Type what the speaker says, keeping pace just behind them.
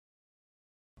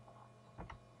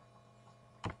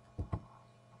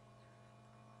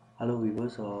Hello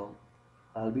viewers,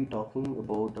 I'll be talking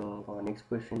about our next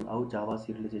question, how Java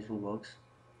serialization works.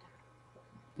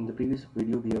 In the previous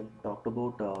video we have talked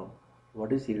about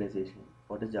what is serialization,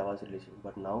 what is Java serialization,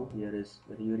 but now here is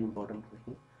very important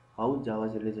question, how Java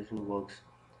serialization works.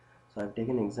 So I've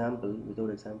taken example,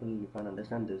 without example you can't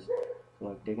understand this.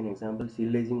 So I've taken example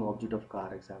serializing object of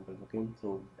car example. Okay,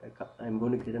 so I'm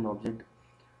going to create an object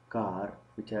car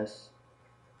which has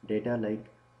data like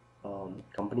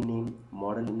company name,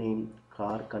 model name,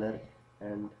 car color,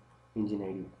 and engine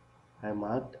ID. I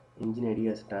marked engine ID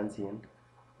as transient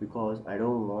because I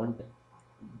don't want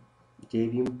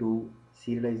JVM to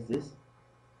serialize this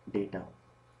data.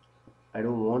 I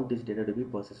don't want this data to be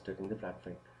persisted in the flat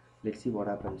file. Let's see what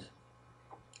happens.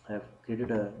 I have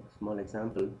created a small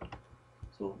example.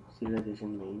 So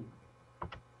serialization main.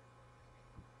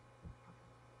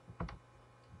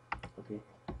 Okay.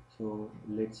 So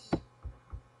let's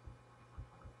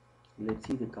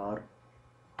see the car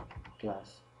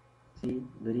class. See,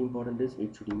 very important is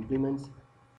it should implement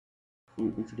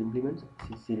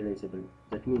serializable.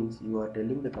 That means you are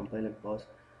telling the compiler, boss,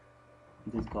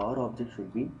 this car object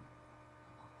should be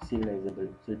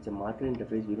serializable. So it's a marker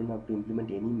interface. You don't have to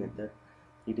implement any method.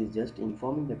 It is just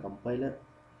informing the compiler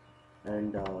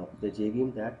and the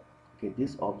JVM that okay,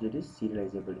 this object is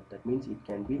serializable. That means it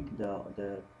can be the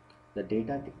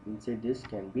data inside this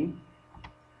can be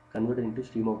converted into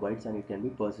stream of bytes and it can be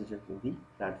persisted in the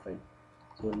flat file.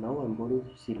 So now I'm going to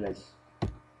serialize.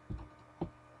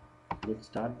 Let's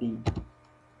start the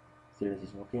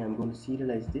serialization. Okay, I'm going to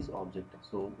serialize this object.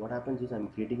 So what happens is I'm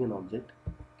creating an object.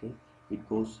 Okay, it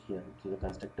goes here to the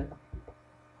constructor.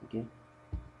 Okay,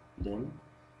 then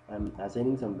I'm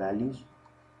assigning some values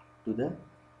to the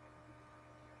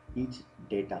each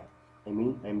data.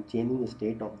 I'm changing the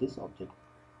state of this object.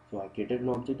 So I created an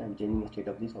object, I'm changing the state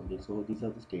of this object. So these are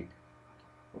the state.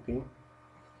 Okay,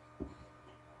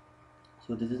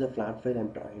 so this is a flat file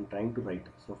I'm trying to write.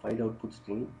 So file output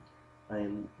stream, I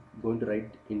am going to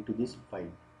write into this file.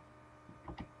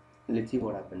 Let's see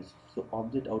what happens. So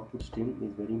object output stream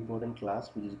is very important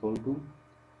class which is going to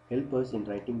help us in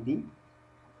writing the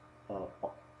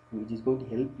which is going to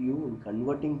help you in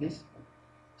converting this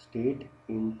state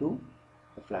into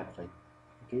a flat file.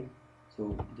 Okay,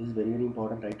 so this is very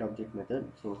important, write object method.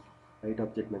 So write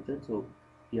object method, so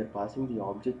we are passing the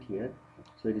object here,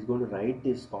 so it is going to write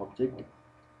this object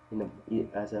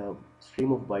as a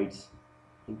stream of bytes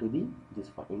into this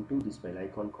file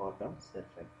icon called a ser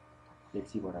file.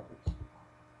 Let's see what happens.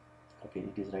 Okay,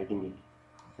 it is writing it,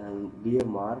 and we have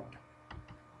marked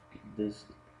this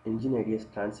engine ID as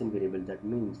transient variable. That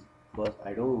means because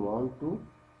I don't want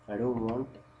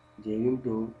JVM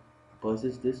to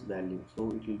persist this value,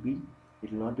 so it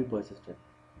will not be persisted.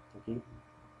 Okay,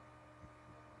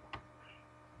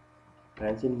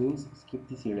 transient means skip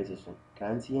the serialization,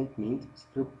 transient means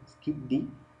skip the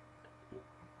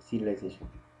serialization.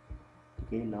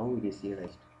 Okay, now it is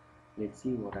serialized. Let's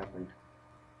see what happened.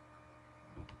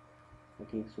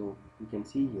 Okay, so you can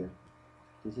see here,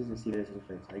 this is the serialization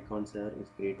files. Icon ser is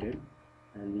created,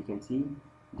 and we can see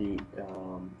the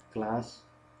class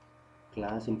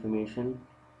information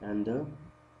and the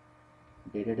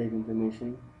data type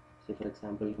information. Say for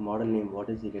example, model name, what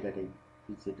is the data type?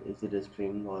 Is it a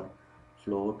string or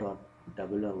float or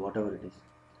double or whatever it is?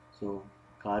 So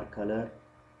car color,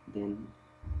 then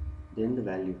the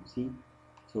value. See,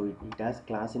 so it has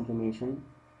class information,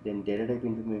 then data type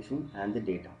information and the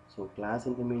data. So class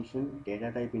information,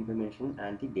 data type information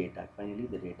and the data, finally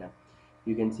the data.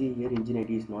 You can see here engine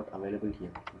ID is not available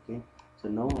here. Okay, so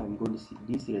now I'm going to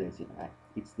deserialize it.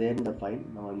 It's there in the file.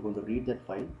 Now I'm going to read that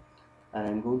file, and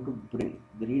I'm going to bring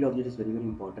the read object is very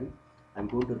important. I'm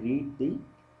going to read the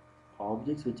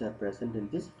objects which are present in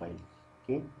this file.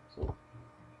 Okay, so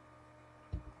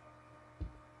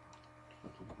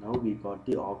now we got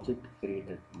the object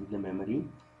created in the memory,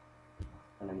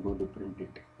 and I'm going to print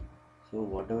it. So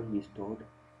whatever we stored,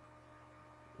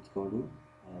 it's going to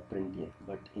print here.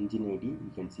 But engine ID,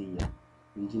 you can see here,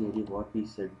 engine ID what we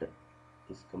set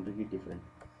is completely different,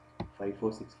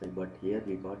 5465, but here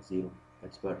we got 0.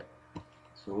 That's what.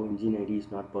 So engine ID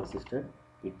is not persisted,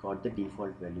 it got the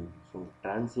default value. So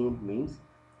transient means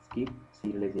skip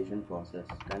serialization process.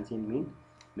 Transient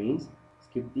means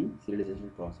skip the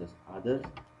serialization process. Other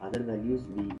values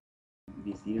we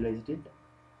serialized it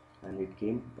and it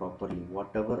came properly.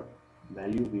 Whatever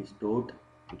value we stored,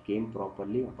 it came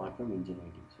properly apart from engine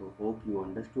ID. So hope you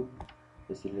understood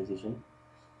the serialization,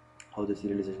 how the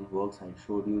serialization works. I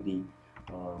showed you the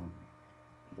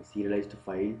serialized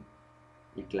file.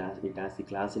 It has the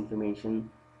class information,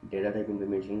 data type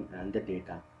information and the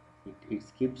data. It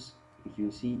skips If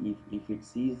you see, if it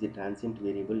sees the transient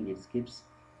variable, it skips,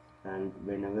 and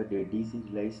whenever they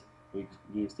deserialize, it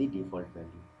gives the default value.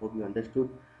 Hope you understood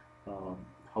uh,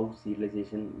 how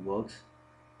serialization works.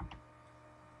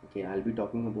 Okay, uh, I'll be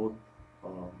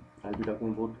talking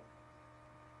about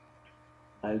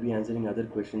I'll be answering other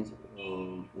questions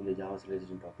in the Java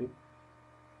serialization topic.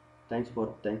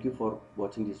 Thank you for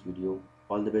watching this video.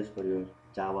 All the best for your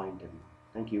Java interview.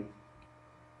 Thank you.